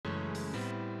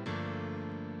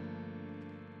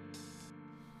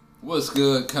What's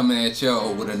good? Coming at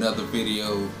y'all with another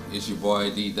video. It's your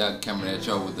boy D-Dot coming at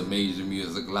y'all with the Major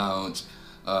Music Lounge.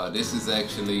 This is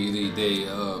actually the day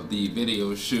of the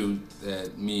video shoot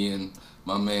that me and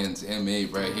my man's MA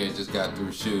right here just got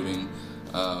through shooting.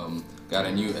 Got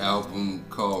a new album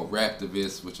called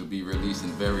Raptavist, which will be releasing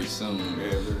very soon.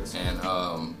 And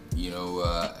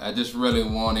I just really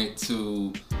wanted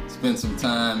to spend some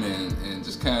time and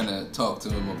just kind of talk to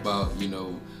him about,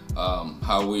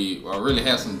 how we really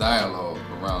have some dialogue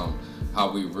around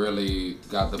how we really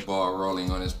got the ball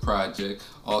rolling on his project.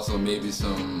 Also maybe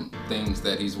some things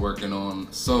that he's working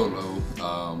on solo,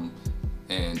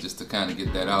 and just to kind of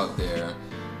get that out there.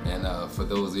 And for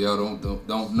those of y'all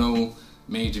don't know,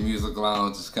 Major Music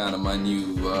Lounge is kind of my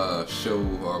new show,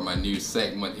 or my new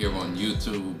segment here on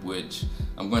YouTube, which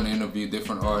I'm going to interview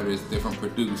different artists, different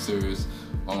producers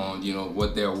on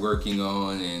what they're working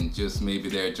on and just maybe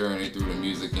their journey through the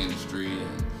music industry.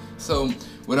 And so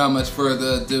without much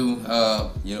further ado,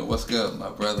 what's good, my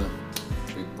brother?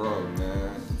 Big bro,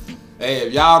 man. Hey,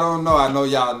 if y'all don't know, I know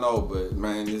y'all know, but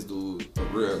man, this dude a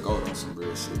real goat on some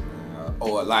real shit, man. I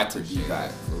owe a lot to be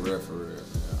back, for real, man.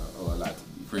 I owe a lot to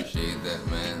be. Appreciate that,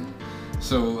 man.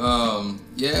 So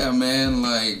yeah, man,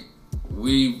 like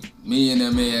me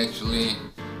and MA actually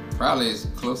probably is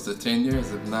close to 10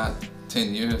 years, if not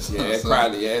 10 years. Yeah, it's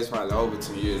probably over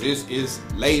 10 years. It's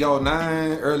late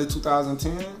 09, early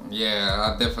 2010.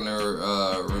 Yeah, I definitely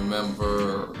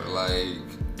remember, like,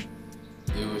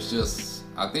 it was just,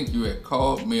 I think you had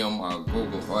called me on my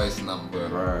Google Voice number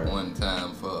one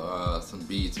time for some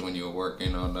beats when you were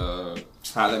working on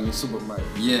Holla at Me Super Mike.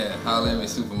 Yeah, Holla at Me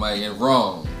Super Mike and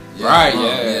Wrong. Yeah, right, Wrong.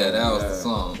 Yeah, that was the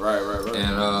song. Right.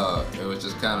 And it was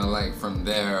just kind of like from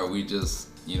there we just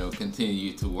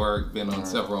continued to work. Been on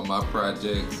several of my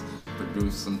projects,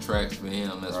 produced some tracks for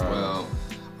him as well.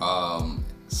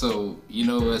 So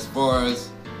as far as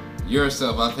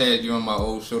yourself, I've had you on my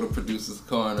old show, The Producer's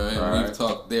Corner, and we've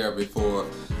talked there before.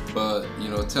 But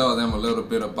tell them a little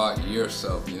bit about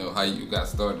yourself. How you got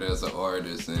started as an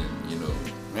artist, and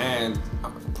Man,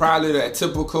 probably that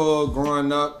typical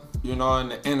growing up, in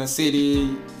the inner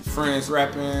city, friends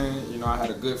rapping. I had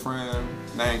a good friend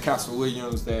named Castle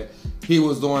Williams that he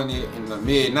was doing it in the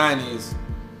mid-90s.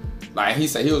 Like, he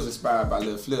said he was inspired by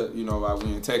Lil Flip, while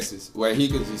we in Texas, where he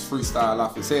could just freestyle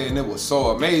off his head, and it was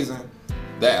so amazing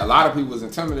that a lot of people was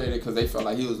intimidated because they felt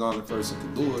like he was the only person who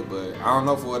could do it. But I don't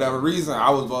know, for whatever reason, I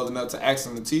was bold enough to ask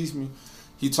him to teach me.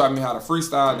 He taught me how to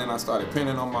freestyle, then I started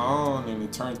penning on my own, and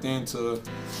it turned into,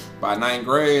 by 9th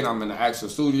grade, I'm in the actual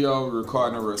studio,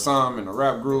 recording a real song in a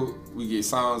rap group. We get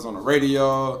songs on the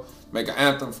radio, make an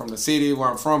anthem from the city where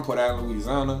I'm from, Port Allen,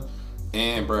 Louisiana,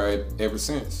 and bro, ever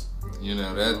since.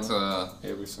 That's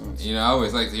ever since. I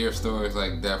always like to hear stories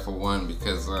like that, for one,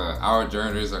 because our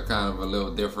journeys are kind of a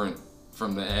little different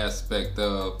from the aspect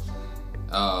of,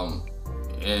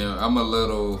 and I'm a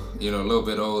little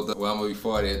bit older. Well, I'm gonna be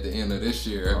 40 at the end of this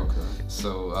year. Okay.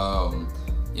 So,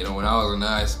 when I was in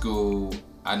high school,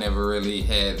 I never really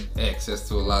had access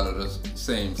to a lot of the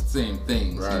same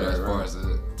things, as far as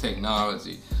the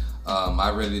technology. I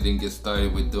really didn't get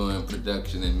started with doing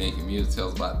production and making music till I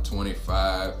was about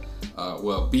 25.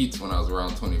 Beats when I was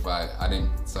around 25. I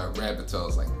didn't start rapping till I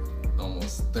was like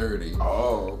almost 30.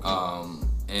 Oh. Okay.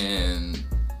 And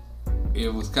it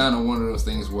was kind of one of those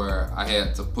things where I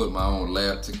had to put my own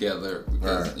lab together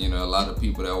because a lot of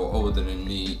people that were older than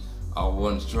me, I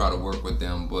wanted to try to work with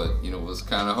them, but it was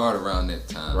kind of hard around that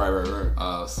time.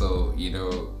 Right. So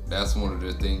that's one of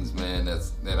the things, man,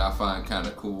 that I find kind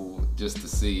of cool, just to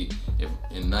see if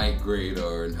in 9th grade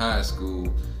or in high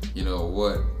school,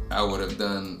 what I would have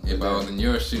done if I was in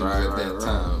your shoes at that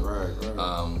time.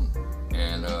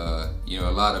 And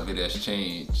a lot of it has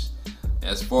changed.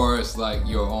 As far as like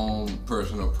your own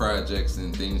personal projects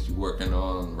and things you're working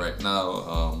on right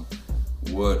now,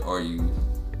 what are you?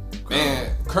 Man,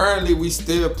 currently we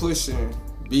still pushing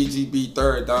BGB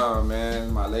Third Down,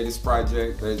 man. My latest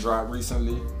project that dropped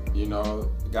recently.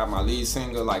 Got my lead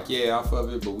single off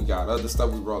of it, but we got other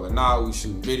stuff we rolling out. We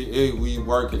shooting video, we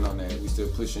working on that. We still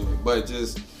pushing it, but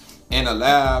just in the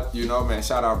lab, man.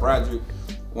 Shout out Bradrick,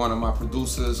 one of my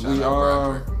producers.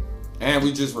 And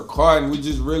we just recording, we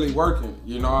just really working.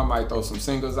 I might throw some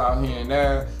singles out here and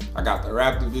there. I got the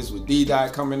Raptavist with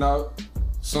D-Dot coming out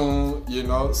soon,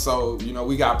 So,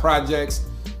 we got projects,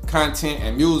 content,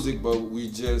 and music, but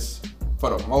we just, for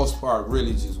the most part,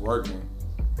 really just working.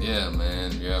 Yeah,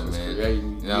 man.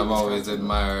 I've always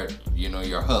admired,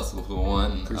 your hustle, for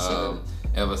one.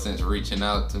 Ever since reaching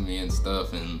out to me and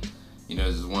stuff, and,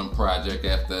 just one project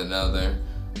after another.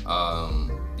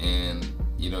 And,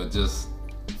 just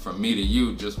from me to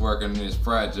you, just working on this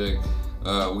project,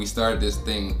 We started this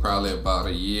thing probably about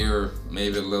a year,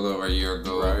 maybe a little over a year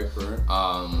ago. Right.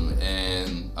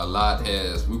 And a lot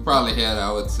we probably had,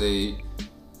 I would say,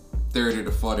 30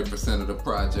 to 40% of the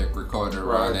project recorded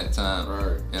around that time.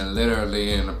 Right. And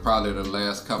literally in probably the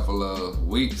last couple of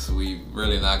weeks, we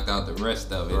really knocked out the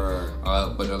rest of it.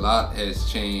 Right. But a lot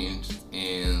has changed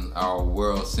in our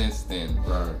world since then.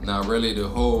 Right. Now, really, the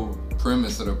whole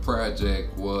premise of the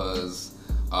project was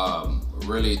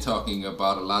really talking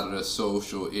about a lot of the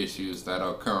social issues that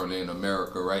are currently in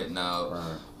America right now.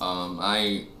 Right. I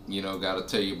ain't, gotta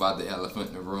tell you about the elephant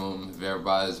in the room. If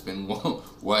everybody's been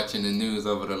watching the news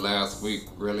over the last week,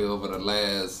 really over the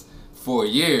last 4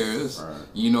 years, right.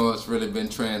 It's really been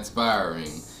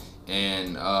transpiring.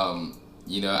 And,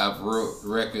 I've wrote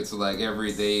records like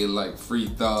Every Day, like Free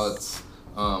Thoughts,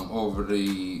 over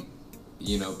the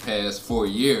past 4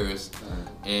 years,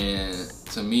 and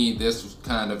to me this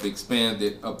kind of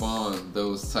expanded upon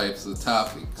those types of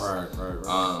topics. Right.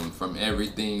 From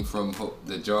everything from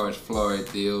the George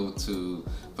Floyd deal to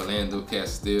Philando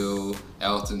Castile,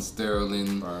 Alton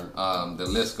Sterling, right. The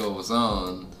list goes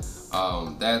on.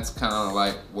 That's kind of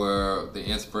like where the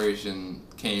inspiration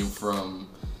came from.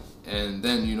 And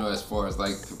then as far as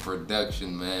like the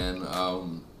production, man,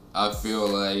 I feel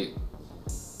like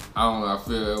I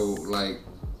feel like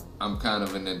I'm kind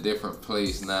of in a different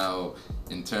place now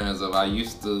in terms of I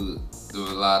used to do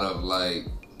a lot of like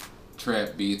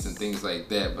trap beats and things like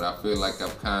that, but I feel like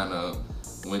I've kind of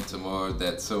went to more of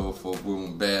that soulful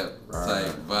boom bap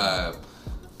type vibe.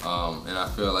 And I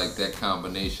feel like that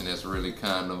combination has really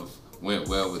kind of went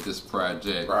well with this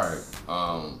project. Right.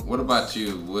 What about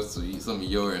you? What's some of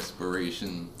your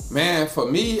inspiration? Man,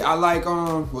 for me, I like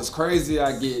what's crazy,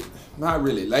 I get not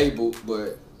really labeled,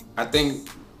 but I think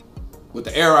with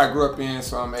the era I grew up in,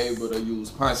 so I'm able to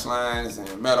use punchlines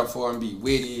and metaphor and be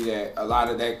witty, that a lot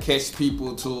of that catch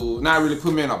people to not really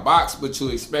put me in a box, but you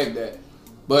expect that.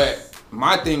 But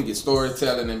my thing is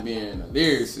storytelling and being a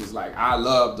lyricist. Is like, I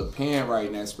love the pen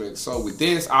writing aspect. So with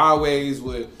this, I always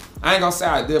would, I ain't gonna say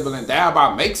I dibble and dab,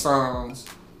 I make songs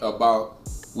about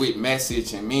with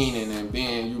message and meaning and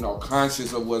being,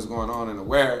 conscious of what's going on and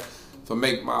aware. To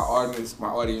make my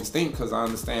audience think, because I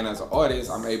understand as an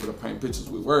artist, I'm able to paint pictures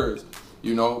with words,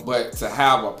 but to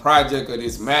have a project of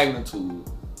this magnitude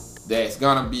that's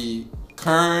gonna be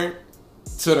current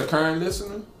to the current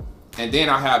listener, and then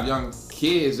I have young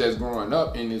kids that's growing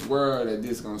up in this world that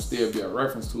this gonna still be a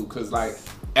reference to, because like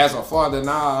as a father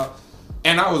now,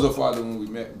 and I was a father when we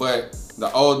met, but the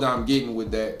older I'm getting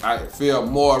with that, I feel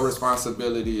more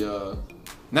responsibility of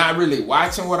not really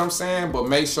watching what I'm saying, but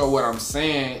make sure what I'm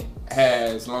saying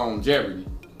has longevity,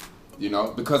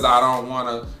 because I don't want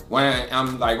to, when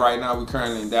I'm like right now, we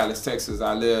currently in Dallas, Texas.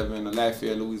 I live in the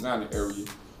Lafayette, Louisiana area.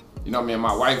 Me and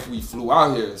my wife, we flew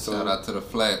out here. So shout out to the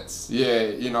flats.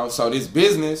 Yeah, so this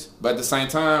business, but at the same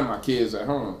time, my kids at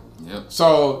home. Yep.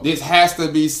 So this has to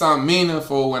be something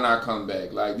meaningful when I come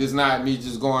back. Like, this not me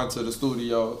just going to the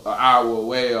studio an hour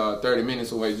away or 30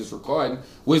 minutes away just recording,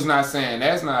 which not saying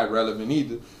that's not relevant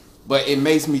either. But it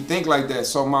makes me think like that.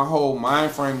 So my whole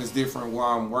mind frame is different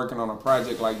while I'm working on a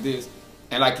project like this.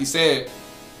 And like you said,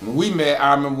 when we met,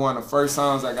 I remember one of the first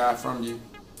songs I got from you,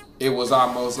 it was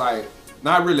almost like,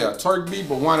 not really a Turk beat,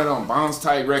 but one of them bounce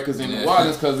type records in New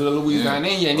Orleans because of the Louisiana,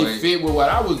 and it fit with what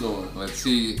I was doing. But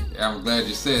see, I'm glad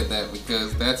you said that,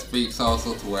 because that speaks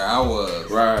also to where I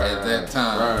was at that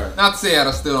time. Right. Not to say I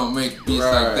still don't make beats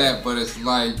like that, but it's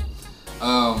like,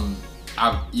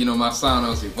 my sound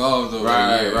has evolved over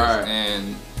the years,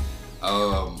 and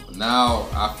now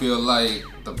I feel like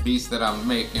the beats that I'm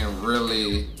making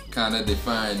really kind of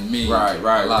defined me a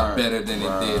lot better than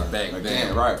it did back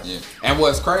then. Yeah. And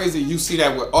what's crazy, you see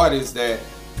that with artists, that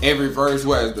every verse,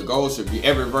 whereas the goal should be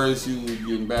every verse you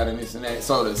getting better and this and that.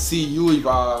 So to see you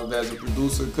evolve as a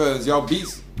producer, because your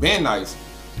beats been nice,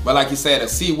 but like you said, to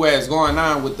see where it's going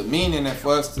on with the meaning, and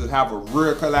for us to have a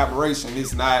real collaboration,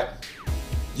 it's not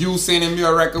you sending me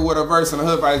a record with a verse and a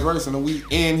hook vice verse, and we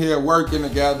in here working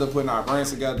together, putting our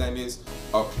brains together, and it's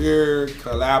a pure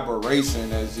collaboration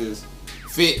that's just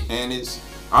fit, and it's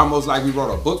almost like we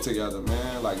wrote a book together,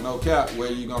 man. Like, no cap,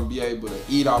 where you're gonna be able to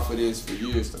eat off of this for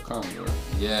years to come, bro.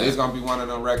 Yeah. It's gonna be one of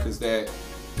them records that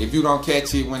if you don't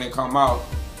catch it when it come out,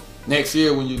 next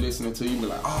year when you listening to it, you be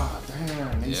like, oh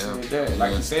damn, they said that.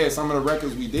 Like you said, some of the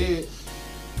records we did,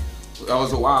 that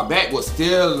was a while back, was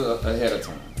still ahead of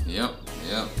time. Yep.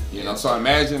 So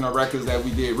imagine the records that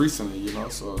we did recently,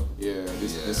 so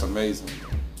it's amazing.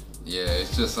 Yeah,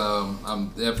 it's just I'm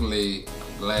definitely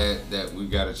glad that we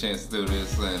got a chance to do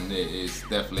this, and it's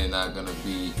definitely not gonna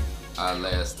be our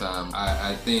last time.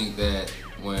 I think that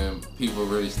when people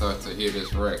really start to hear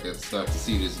this record, start to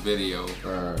see this video,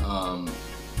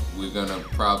 we're gonna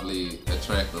probably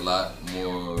attract a lot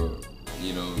more,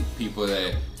 you know, people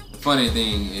that. The funny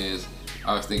thing is,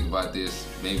 I was thinking about this.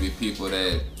 Maybe people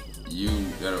that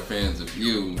are fans of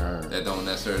you that don't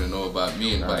necessarily know about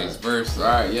me and vice versa.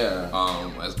 Right.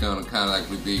 Yeah. It's gonna kind of like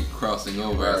we be crossing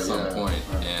over at some point,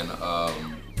 and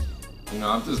you know,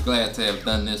 I'm just glad to have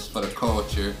done this for the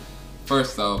culture.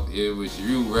 First off, it was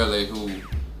you really who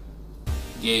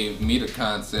gave me the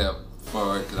concept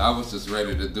for it, because I was just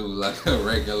ready to do like a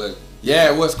regular.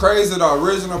 Yeah, what's crazy, the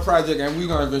original project, and we're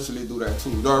gonna eventually do that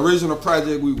too. The original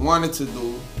project we wanted to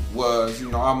do was, you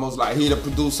know, almost like he the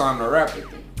producer on the rapper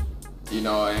thing. You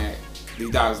know, and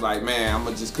these guys was like, man, I'm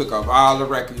gonna just cook up all the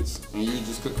records and you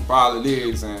just cook up all the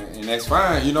lyrics, and that's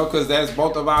fine, you know, because that's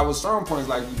both of our strong points,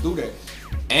 like we do that.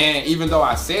 And even though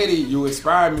I said it, you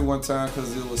inspired me one time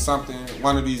because it was something,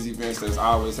 one of these events that's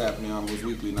always happening almost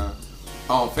weekly now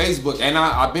on Facebook. And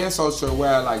I've been social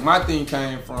aware, like my thing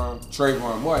came from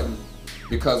Trayvon Martin,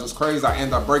 because it's crazy, I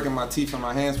ended up breaking my teeth and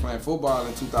my hands playing football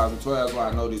in 2012, where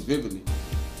I know this vividly,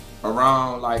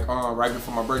 around like right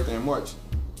before my birthday in March.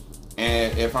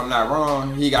 And if I'm not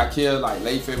wrong, he got killed like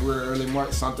late February, early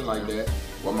March, something like that.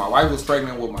 Well, my wife was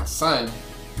pregnant with my son.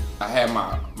 I had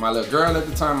my little girl at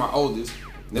the time, my oldest.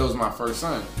 And that was my first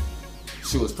son.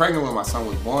 She was pregnant when my son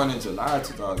was born in July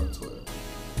 2012.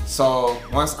 So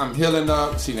once I'm healing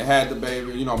up, she done had the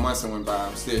baby. You know, months went by,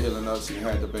 I'm still healing up, she done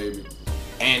had the baby.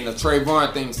 And the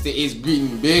Trayvon thing is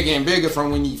getting bigger and bigger from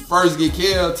when he first get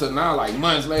killed to now, like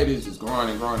months later, it's just growing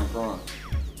and growing and growing.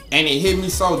 And it hit me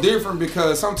so different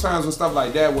because sometimes when stuff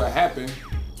like that would happen,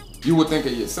 you would think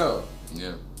of yourself.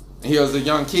 Yeah. And he was a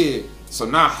young kid. So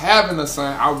now having a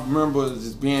son, I remember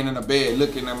just being in the bed,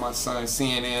 looking at my son,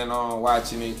 CNN on,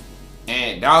 watching it.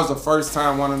 And that was the first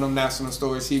time one of them national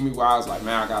stories hit me where I was like,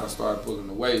 man, I gotta start pulling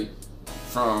away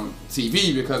from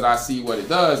TV because I see what it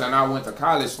does. And I went to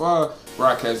college for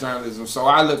broadcast journalism. So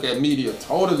I look at media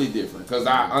totally different because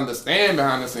I understand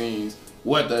behind the scenes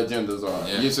what the agendas are.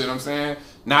 Yeah. You see what I'm saying?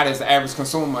 Not as the average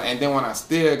consumer. And then when I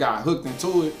still got hooked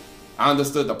into it, I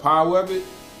understood the power of it.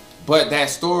 But that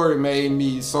story made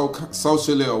me so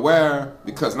socially aware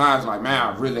because now it's like, man,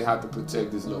 I really have to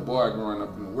protect this little boy growing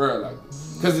up in the world like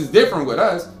this. Because it's different with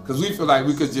us, because we feel like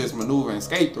we could just maneuver and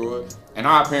skate through it. And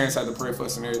our parents had to pray for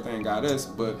us and everything got us.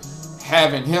 But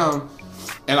having him,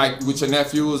 and like with your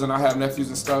nephews, and I have nephews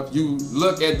and stuff, you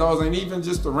look at those, and even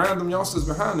just the random youngsters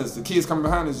behind us, the kids coming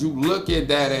behind us, you look at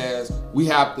that as we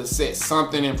have to set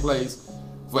something in place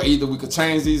for either we could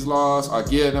change these laws or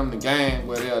give them the game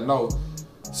where they'll know.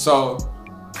 So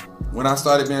when I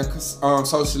started being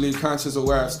socially conscious,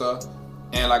 aware of stuff,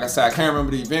 and like I said, I can't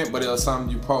remember the event, but it was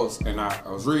something you post, and I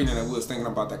was reading it and we was thinking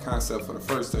about that concept for the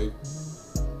first day.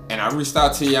 And I reached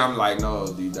out to you, I'm like, no,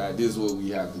 dude, this is what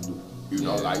we have to do. You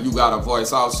know, like you got a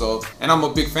voice also. And I'm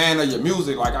a big fan of your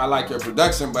music, like I like your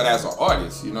production, but as an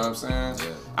artist, you know what I'm saying?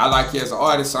 Yeah. I like you as an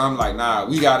artist, so I'm like, nah,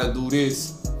 we gotta do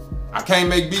this. I can't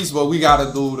make beats, but we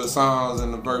gotta do the songs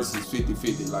and the verses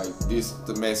 50-50. Like this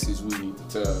the message we need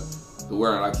to tell the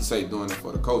world, like you say, doing it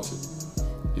for the culture,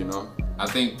 you know? I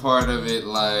think part of it,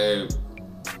 like,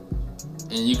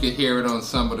 and you could hear it on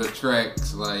some of the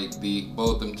tracks, like the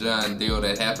Botham John deal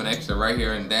that happened actually right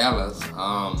here in Dallas.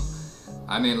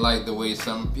 I didn't like the way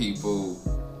some people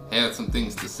had some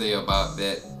things to say about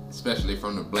that, especially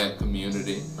from the black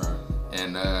community.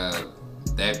 And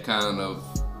that kind of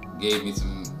gave me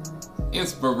some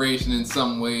inspiration in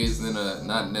some ways, in a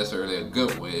not necessarily a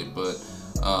good way, but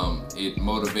it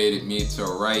motivated me to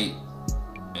write.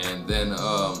 And then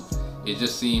it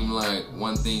just seemed like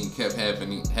one thing kept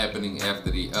happening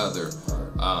after the other.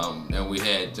 And we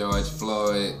had George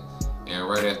Floyd, and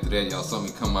right after that, y'all saw me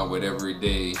come out with Every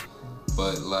Day.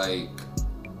 But like,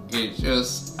 it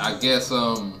just, I guess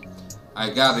I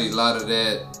got a lot of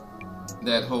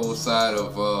that whole side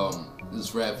of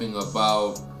just rapping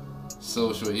about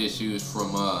social issues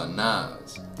from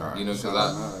Nas. You know,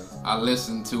 because I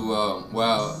listened to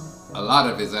well, a lot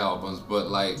of his albums, but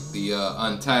like the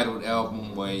Untitled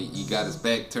album where he got his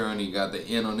back turned, he got the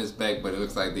N on his back, but it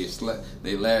looks like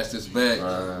they lashed his back.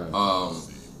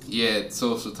 He had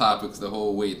social topics the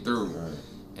whole way through.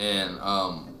 And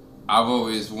I've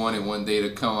always wanted one day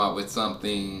to come out with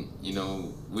something, you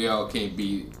know, we all can't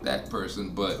be that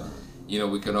person, but you know,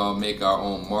 we can all make our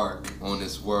own mark on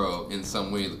this world in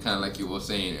some way, kind of like you were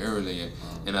saying earlier.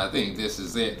 And I think this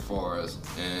is it for us.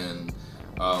 And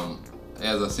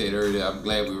as I said earlier, I'm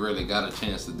glad we really got a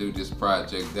chance to do this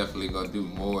project. Definitely gonna do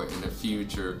more in the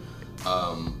future.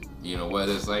 You know,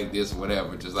 whether it's like this or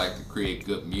whatever, just like to create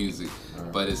good music.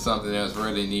 But it's something that's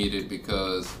really needed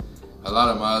because a lot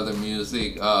of my other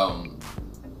music,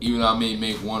 even though I may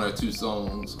make 1 or 2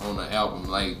 songs on an album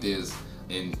like this,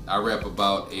 and I rap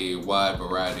about a wide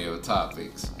variety of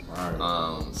topics.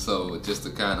 Right. So just to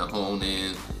kind of hone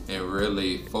in and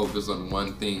really focus on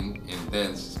one thing, and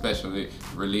then especially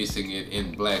releasing it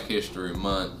in Black History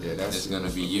Month, it's going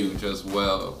to be huge as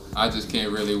well. I just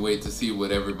can't really wait to see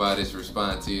what everybody's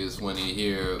response is when they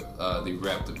hear the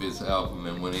Raptavist album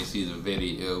and when they see the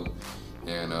video.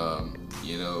 And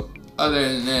you know, other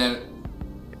than that,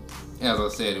 as I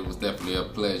said, it was definitely a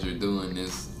pleasure doing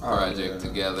this project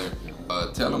together.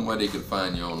 Tell them where they can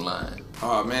find you online.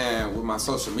 Oh man, with my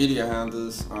social media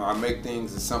handles, I make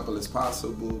things as simple as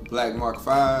possible.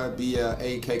 Blackmark5,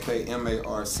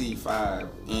 BLAKKMARC5,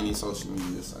 any social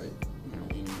media site.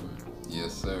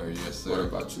 Yes sir, yes sir. What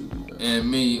about you, D-Dot?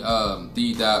 And me,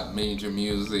 D.Major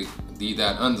Music,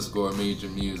 D._Major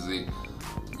Music.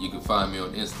 You can find me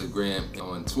on Instagram,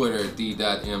 on Twitter,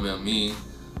 D.MME.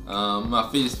 My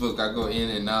Facebook, I go in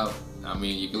and out. I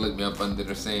mean, you can look me up under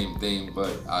the same thing,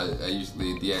 but I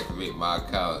usually deactivate my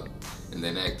account and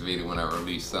then activate it when I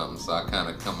release something. So I kind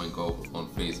of come and go on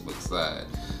Facebook side.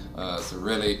 So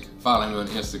really follow me on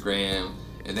Instagram,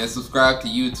 and then subscribe to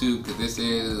YouTube, because this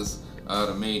is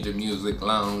the Major Music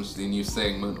Lounge, the new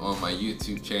segment on my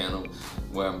YouTube channel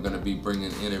where I'm gonna be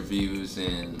bringing interviews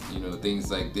and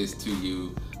things like this to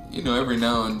you. Every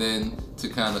now and then, to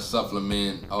kind of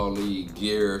supplement all the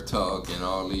gear talk and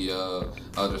all the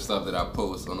other stuff that I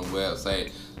post on the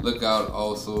website. Look out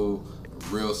also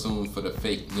real soon for the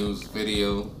fake news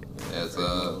video, as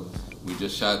we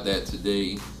just shot that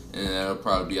today, and that'll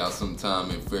probably be out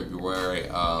sometime in February.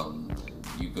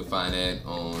 You can find that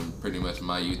on pretty much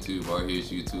my YouTube or his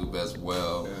YouTube as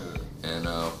well, and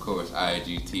of course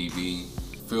IGTV.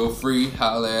 Feel free,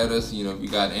 holler at us. If you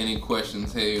got any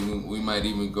questions, hey, we might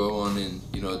even go on and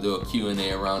do a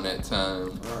Q&A around that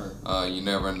time. You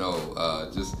never know.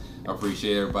 Just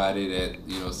appreciate everybody that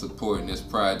supporting this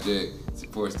project,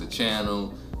 supports the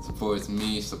channel, supports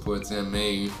me, supports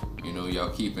MA. Y'all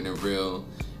keeping it real.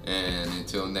 And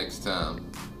until next time,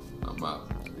 I'm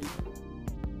out.